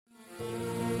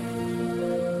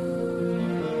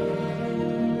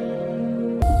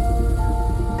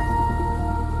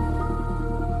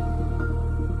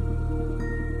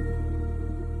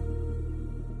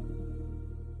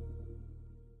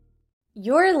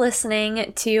You're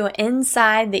listening to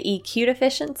Inside the EQ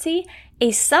Deficiency, a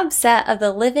subset of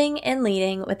the Living and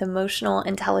Leading with Emotional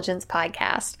Intelligence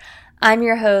podcast. I'm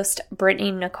your host,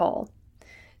 Brittany Nicole.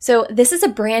 So this is a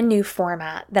brand new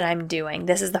format that I'm doing.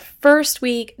 This is the first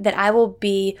week that I will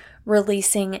be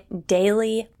releasing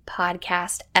daily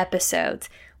podcast episodes,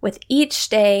 with each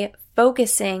day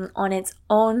focusing on its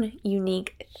own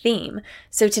unique theme.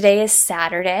 So today is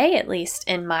Saturday, at least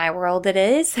in my world it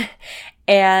is,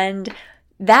 and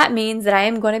that means that I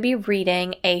am going to be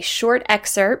reading a short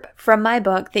excerpt from my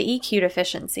book, The EQ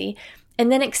Deficiency,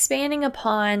 and then expanding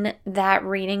upon that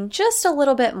reading just a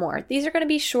little bit more. These are going to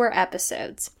be short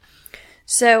episodes.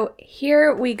 So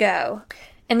here we go.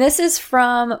 And this is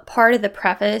from part of the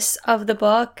preface of the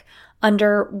book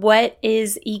under What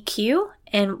is EQ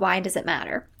and Why Does It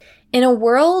Matter? In a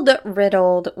world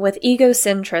riddled with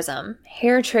egocentrism,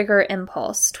 hair-trigger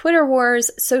impulse, Twitter wars,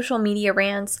 social media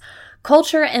rants,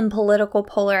 culture and political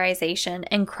polarization,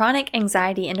 and chronic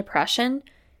anxiety and depression,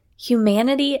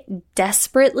 humanity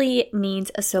desperately needs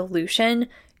a solution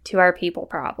to our people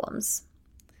problems.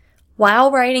 While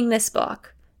writing this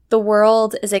book, the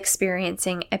world is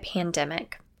experiencing a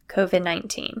pandemic,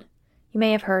 COVID-19. You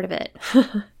may have heard of it.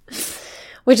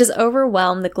 Which has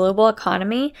overwhelmed the global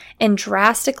economy and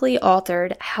drastically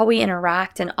altered how we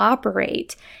interact and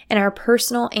operate in our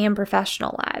personal and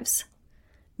professional lives.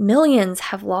 Millions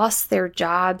have lost their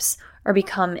jobs or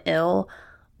become ill.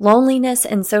 Loneliness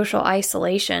and social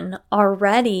isolation,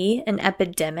 already an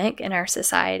epidemic in our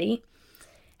society,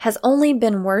 has only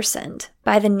been worsened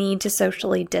by the need to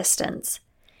socially distance.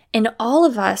 And all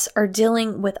of us are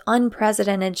dealing with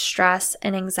unprecedented stress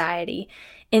and anxiety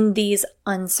in these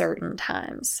uncertain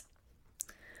times.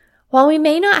 While we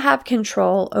may not have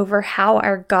control over how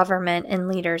our government and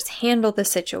leaders handle the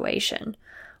situation,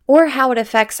 or how it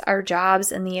affects our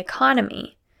jobs and the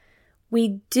economy,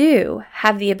 we do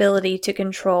have the ability to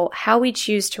control how we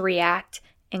choose to react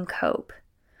and cope.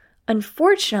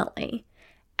 Unfortunately,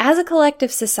 as a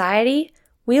collective society,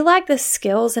 we lack the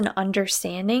skills and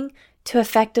understanding to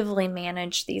effectively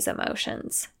manage these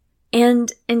emotions.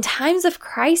 And in times of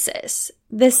crisis,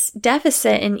 this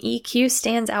deficit in EQ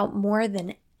stands out more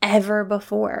than ever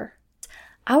before.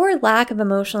 Our lack of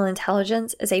emotional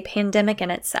intelligence is a pandemic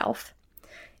in itself.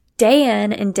 Day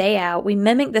in and day out, we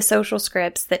mimic the social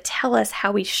scripts that tell us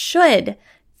how we should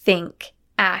think,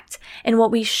 act, and what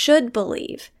we should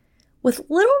believe, with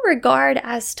little regard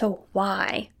as to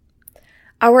why.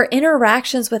 Our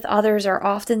interactions with others are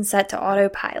often set to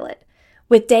autopilot,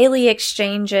 with daily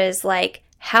exchanges like,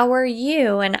 "How are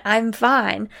you?" and "I'm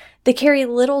fine," that carry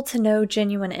little to no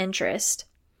genuine interest.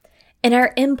 And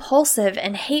our impulsive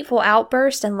and hateful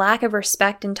outbursts and lack of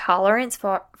respect and tolerance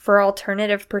for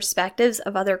alternative perspectives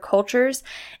of other cultures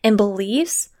and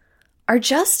beliefs are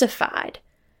justified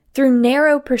through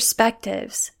narrow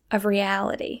perspectives of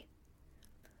reality.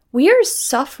 We are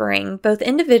suffering both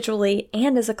individually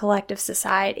and as a collective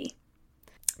society.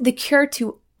 The cure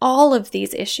to all of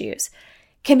these issues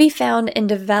can be found in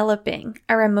developing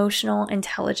our emotional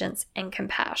intelligence and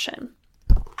compassion.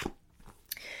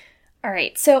 All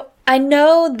right, so I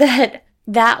know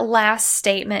that last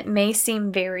statement may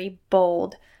seem very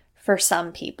bold for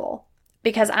some people,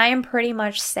 because I am pretty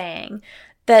much saying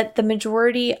that the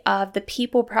majority of the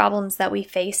people problems that we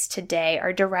face today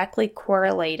are directly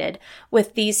correlated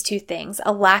with these two things: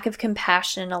 a lack of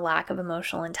compassion and a lack of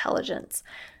emotional intelligence.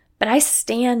 But I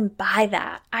stand by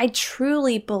that. I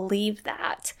truly believe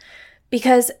that,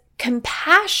 because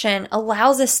compassion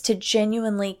allows us to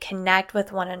genuinely connect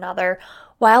with one another,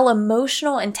 while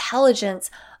emotional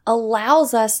intelligence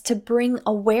allows us to bring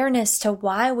awareness to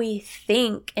why we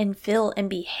think and feel and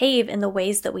behave in the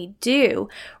ways that we do,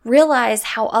 realize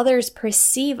how others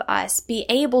perceive us, be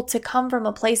able to come from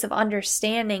a place of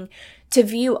understanding to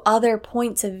view other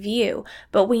points of view.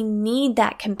 But we need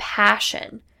that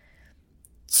compassion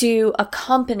to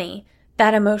accompany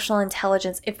that emotional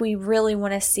intelligence if we really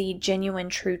want to see genuine,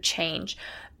 true change,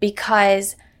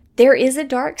 because there is a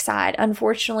dark side,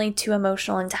 unfortunately, to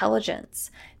emotional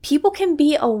intelligence. People can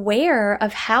be aware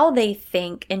of how they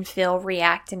think and feel,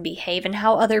 react, and behave, and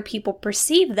how other people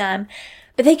perceive them,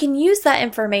 but they can use that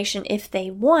information, if they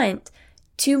want,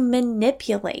 to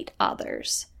manipulate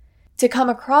others, to come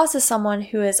across as someone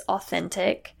who is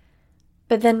authentic,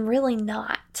 but then really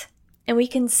not. And we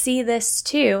can see this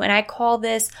too, and I call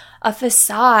this a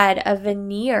facade, a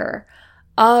veneer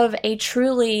of a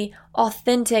truly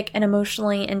authentic and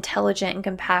emotionally intelligent and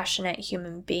compassionate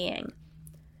human being.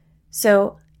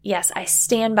 So yes, I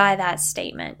stand by that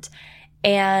statement.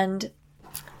 And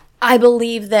I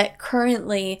believe that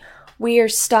currently we are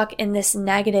stuck in this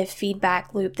negative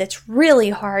feedback loop that's really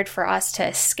hard for us to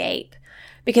escape.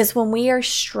 Because when we are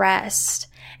stressed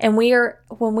and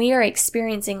when we are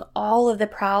experiencing all of the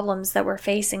problems that we're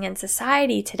facing in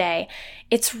society today,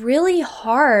 it's really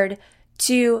hard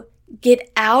to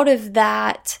get out of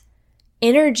that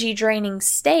energy draining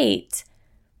state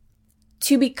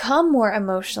to become more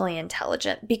emotionally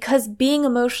intelligent, because being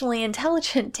emotionally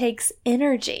intelligent takes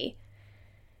energy.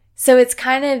 So it's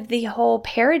kind of the whole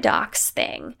paradox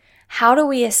thing. How do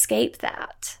we escape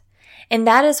that? And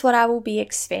that is what I will be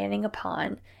expanding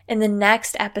upon in the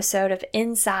next episode of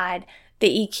Inside the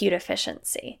EQ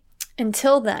Deficiency.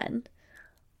 Until then,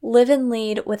 live and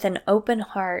lead with an open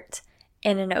heart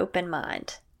and an open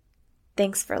mind.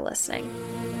 Thanks for listening.